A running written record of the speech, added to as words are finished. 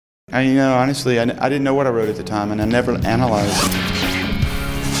Honestly, I didn't know what I wrote at the time, and I never analyzed.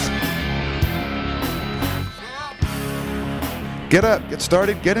 Get up, get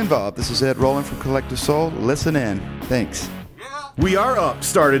started, get involved. This is Ed Roland from Collective Soul. Listen in. Thanks. We are up,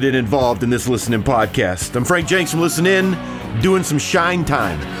 started, and involved in this listening podcast. I'm Frank Jenks from Listen In, doing some shine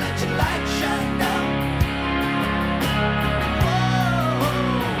time.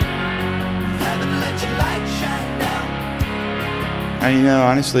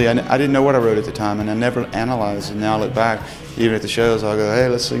 Honestly, I didn't know what I wrote at the time, and I never analyzed. And now I look back, even at the shows, I'll go, hey,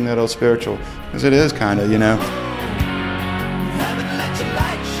 let's sing that old spiritual. Because it is kind of,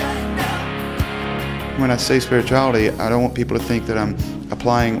 When I say spirituality, I don't want people to think that I'm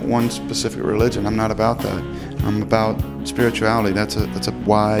applying one specific religion. I'm not about that. I'm about spirituality. That's a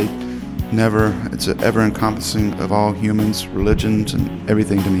wide, it's an ever-encompassing of all humans, religions, and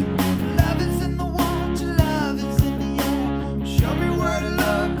everything to me.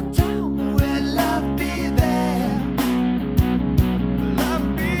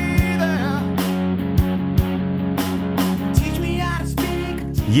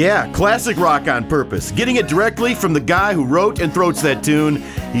 Yeah, classic rock on purpose. Getting it directly from the guy who wrote and throats that tune.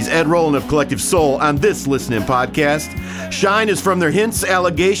 He's Ed Roland of Collective Soul on this Listening podcast. Shine is from their Hints,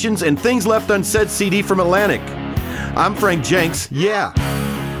 Allegations, and Things Left Unsaid CD from Atlantic. I'm Frank Jenks. Yeah.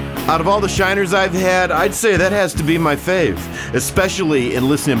 Out of all the shiners I've had, I'd say that has to be my fave, especially in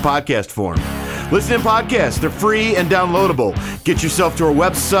listening podcast form. Listening podcasts, they're free and downloadable. Get yourself to our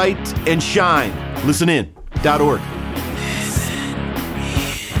website and shine. Listenin.org.